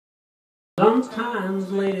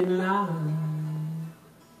Sometimes late at night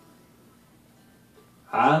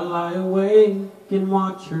I lie awake and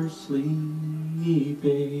watch her sleeping.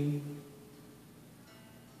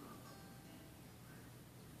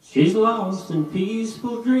 She's lost in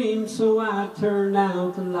peaceful dreams, so I turn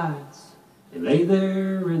out the lights and lay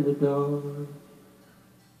there in the dark.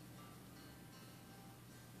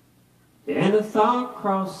 And a thought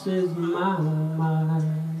crosses my mind: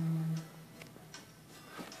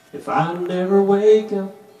 if I never wake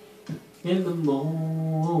up in the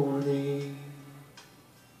morning,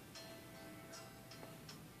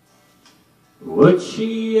 would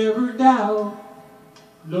she ever doubt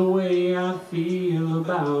the way I feel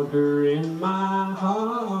about her in my heart?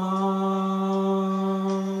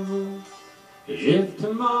 If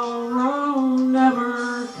tomorrow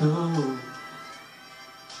never comes,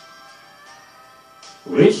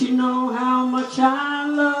 will she know how much I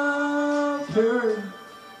loved her?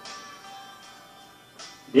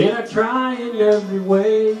 Did I try in every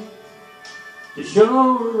way to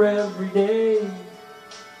show her every day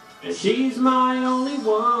that she's my only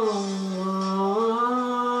one?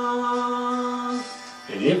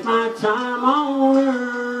 And if my time on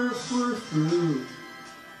earth were through,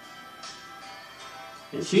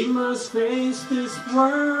 and she must face this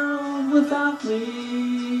world without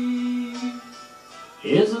me,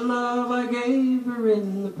 is the love I gave her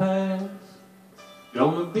in the past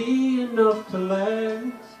gonna be enough to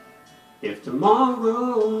last if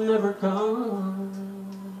tomorrow never comes?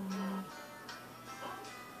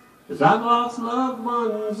 'Cause I've lost loved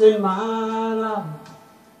ones in my life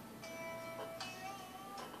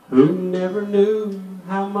who never knew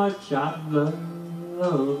how much I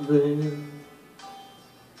loved them.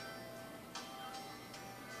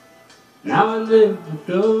 Now I live with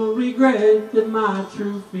the regret that my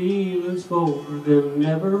true feelings for them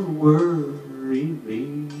never were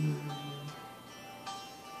revealed.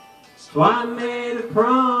 So I made a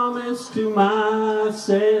promise to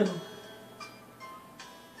myself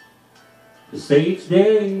to say each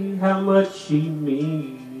day how much she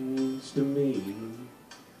means to me,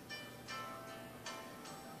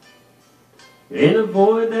 and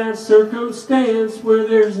avoid that circumstance where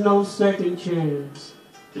there's no second chance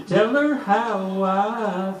to tell her how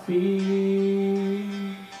I feel.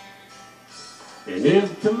 And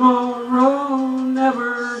if tomorrow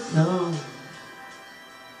never comes,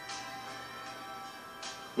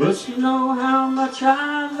 will she know how much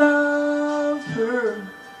I loved her?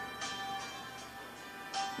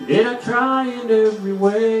 Did I try in every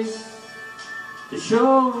way to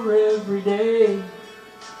show her every day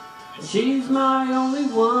that she's my only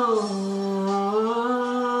one?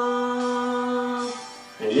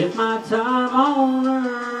 And if my time on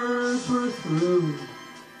earth were through,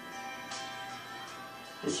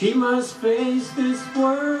 and she must face this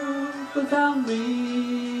world without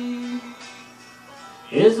me,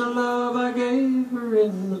 is the love I gave her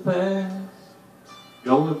in the past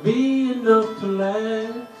gonna be enough to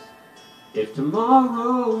last if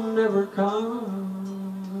tomorrow never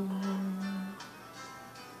comes?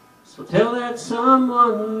 So tell that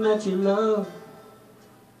someone that you love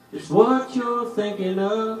just what you're thinking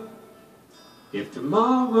of if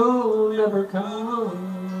tomorrow never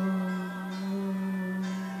comes.